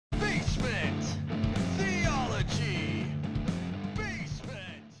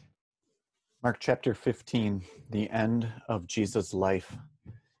Mark chapter 15, the end of Jesus' life.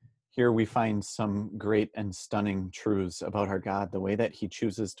 Here we find some great and stunning truths about our God, the way that he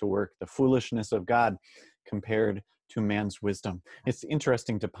chooses to work, the foolishness of God compared to man's wisdom. It's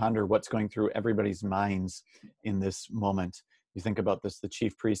interesting to ponder what's going through everybody's minds in this moment. You think about this, the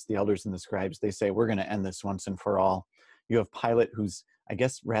chief priests, the elders, and the scribes, they say, we're going to end this once and for all. You have Pilate, who's, I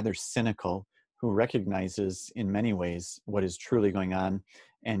guess, rather cynical, who recognizes in many ways what is truly going on,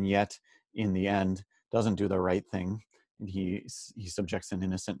 and yet in the end doesn't do the right thing. He subjects an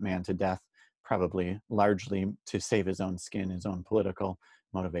innocent man to death, probably largely to save his own skin, his own political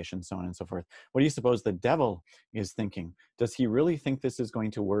motivation, so on and so forth. What do you suppose the devil is thinking? Does he really think this is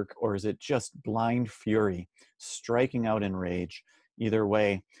going to work, or is it just blind fury, striking out in rage? Either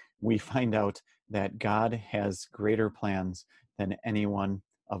way, we find out that God has greater plans than anyone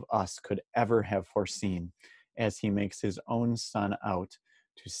of us could ever have foreseen, as he makes his own son out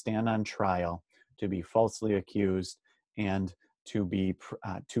to stand on trial, to be falsely accused, and to be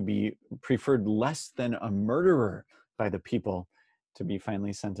preferred less than a murderer by the people, to be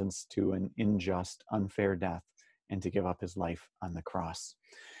finally sentenced to an unjust, unfair death, and to give up his life on the cross.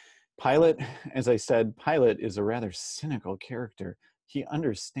 Pilate, as I said, Pilate is a rather cynical character. He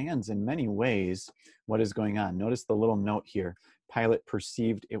understands in many ways what is going on. Notice the little note here. Pilate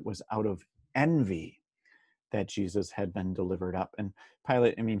perceived it was out of envy that Jesus had been delivered up. And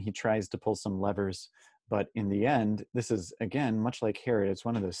Pilate, he tries to pull some levers, but in the end, this is, again, much like Herod, it's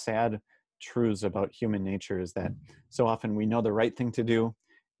one of the sad truths about human nature, is that so often we know the right thing to do,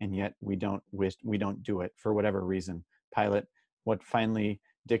 and yet we don't do it for whatever reason. Pilate, what finally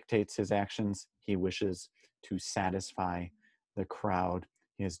dictates his actions, he wishes to satisfy the crowd.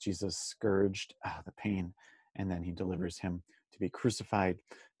 He has Jesus scourged, the pain, and then he delivers him to be crucified.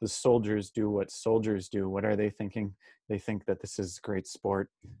 The soldiers do what soldiers do. What are they thinking? They think that this is great sport.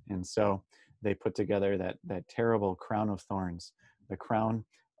 And so they put together that terrible crown of thorns, the crown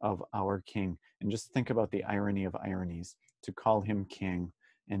of our king. And just think about the irony of ironies, to call him king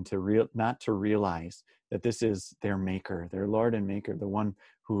and not to realize that this is their maker, their Lord and maker, the one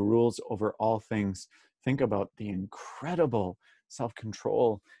who rules over all things. Think about the incredible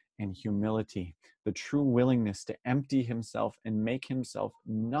self-control and humility, the true willingness to empty himself and make himself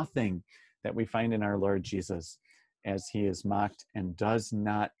nothing that we find in our Lord Jesus, as he is mocked and does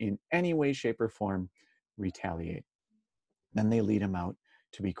not in any way, shape, or form retaliate. Then they lead him out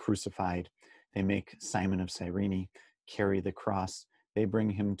to be crucified. They make Simon of Cyrene carry the cross. They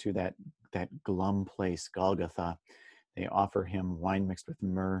bring him to that glum place, Golgotha. They offer him wine mixed with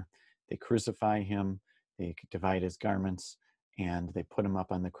myrrh. They crucify him. They divide his garments, and they put him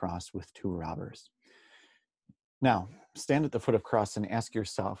up on the cross with two robbers. Now, stand at the foot of the cross and ask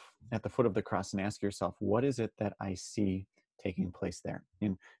yourself, what is it that I see taking place there?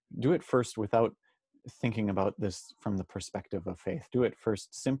 And do it first without thinking about this from the perspective of faith. Do it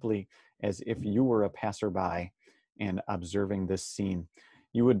first simply as if you were a passerby and observing this scene.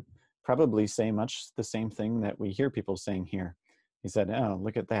 You would probably say much the same thing that we hear people saying here. He said, oh,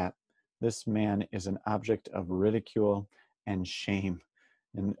 look at that. This man is an object of ridicule and shame.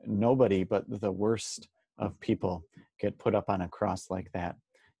 And nobody but the worst of people get put up on a cross like that.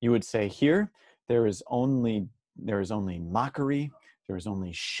 You would say, here, there is only mockery, there is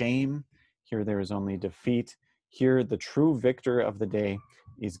only shame, here there is only defeat. Here, the true victor of the day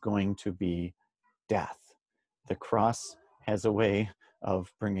is going to be death. The cross has a way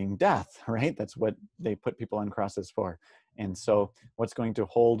of bringing death, right? That's what they put people on crosses for. And so what's going to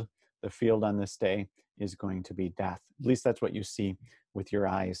hold the field on this day is going to be death. At least that's what you see with your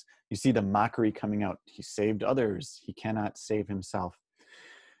eyes. You see the mockery coming out. He saved others. He cannot save himself.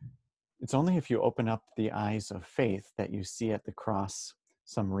 It's only if you open up the eyes of faith that you see at the cross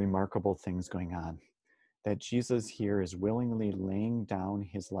some remarkable things going on. That Jesus here is willingly laying down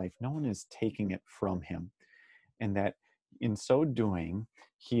his life. No one is taking it from him. And that in so doing,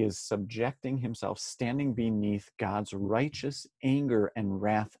 he is subjecting himself, standing beneath God's righteous anger and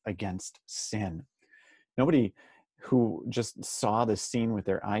wrath against sin. Nobody who just saw the scene with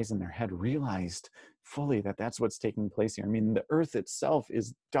their eyes in their head realized fully that that's what's taking place here. The earth itself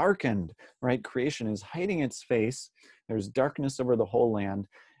is darkened, right? Creation is hiding its face. There's darkness over the whole land.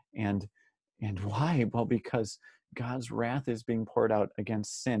 And why? Well, because God's wrath is being poured out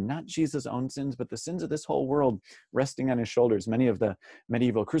against sin, not Jesus' own sins, but the sins of this whole world resting on his shoulders. Many of the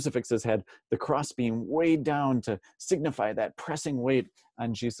medieval crucifixes had the cross being weighed down to signify that pressing weight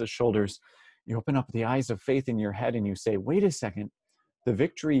on Jesus' shoulders. You open up the eyes of faith in your head and you say, wait a second, the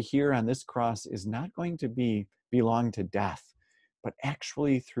victory here on this cross is not going to belong to death, but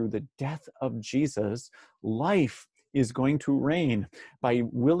actually through the death of Jesus, life is going to reign. By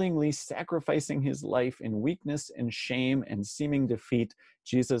willingly sacrificing his life in weakness and shame and seeming defeat,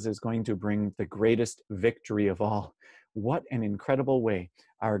 Jesus is going to bring the greatest victory of all. What an incredible way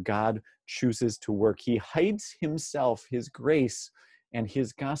our God chooses to work. He hides himself, his grace, and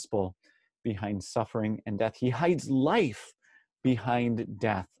his gospel behind suffering and death. He hides life behind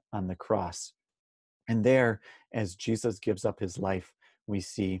death on the cross. And there, as Jesus gives up his life, we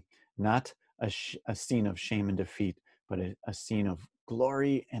see not a scene of shame and defeat, but a scene of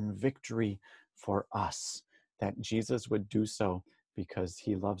glory and victory for us, that Jesus would do so because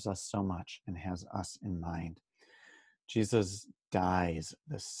he loves us so much and has us in mind. Jesus dies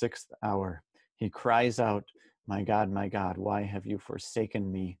the 6th hour. He cries out, my God, why have you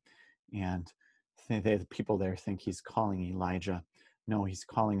forsaken me?" And the people there think he's calling Elijah. No, he's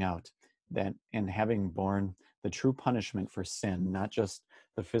calling out that, and having borne the true punishment for sin, not just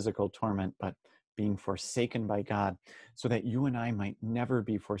the physical torment, but being forsaken by God, so that you and I might never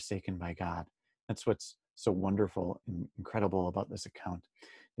be forsaken by God. That's what's so wonderful and incredible about this account.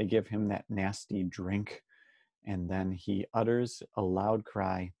 They give him that nasty drink, and then he utters a loud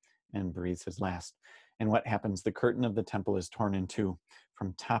cry and breathes his last. And what happens? The curtain of the temple is torn in two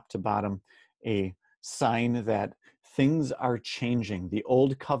from top to bottom, a sign that things are changing. The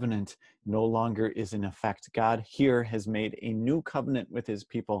old covenant no longer is in effect. God here has made a new covenant with his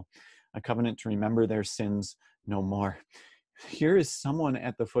people, a covenant to remember their sins no more. Here is someone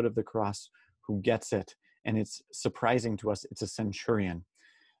at the foot of the cross who gets it, and it's surprising to us. It's a centurion.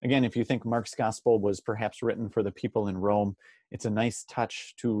 Again, if you think Mark's gospel was perhaps written for the people in Rome, it's a nice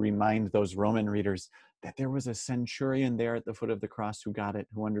touch to remind those Roman readers that there was a centurion there at the foot of the cross who got it,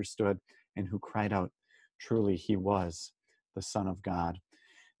 who understood, and who cried out, truly he was the Son of God.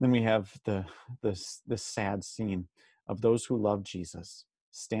 Then we have the sad scene of those who love Jesus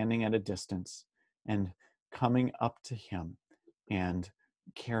standing at a distance and coming up to him and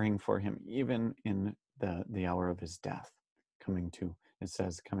caring for him, even in the hour of his death.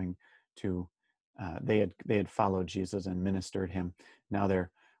 They had followed Jesus and ministered him. Now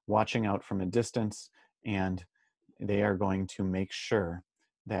they're watching out from a distance, and they are going to make sure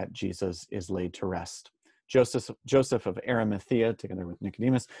that Jesus is laid to rest. Joseph of Arimathea, together with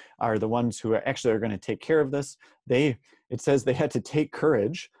Nicodemus, are the ones who are going to take care of this. It says they had to take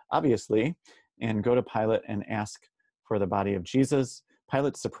courage, obviously, and go to Pilate and ask for the body of Jesus.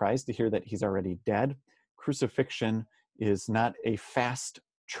 Pilate's surprised to hear that he's already dead. Crucifixion is not a fast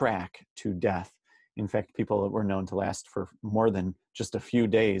track to death. In fact, people were known to last for more than just a few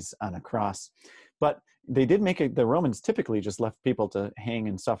days on a cross. But they did the Romans typically just left people to hang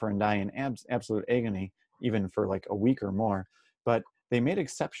and suffer and die in absolute agony, even for like a week or more. But they made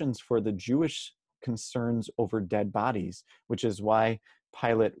exceptions for the Jewish concerns over dead bodies, which is why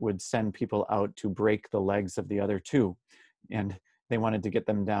Pilate would send people out to break the legs of the other two. And they wanted to get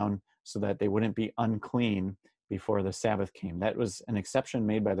them down so that they wouldn't be unclean before the Sabbath came. That was an exception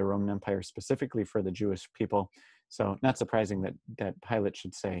made by the Roman Empire specifically for the Jewish people. So not surprising that Pilate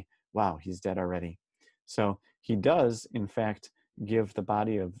should say, wow, he's dead already. So he does, in fact, give the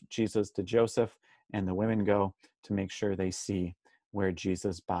body of Jesus to Joseph, and the women go to make sure they see where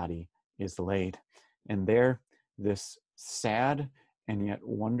Jesus' body is laid. And there, this sad and yet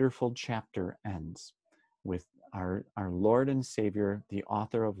wonderful chapter ends with our Lord and Savior, the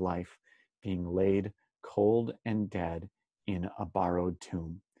author of life, being laid cold and dead in a borrowed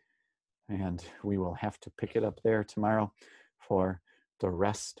tomb. And we will have to pick it up there tomorrow for the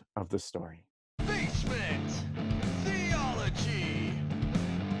rest of the story.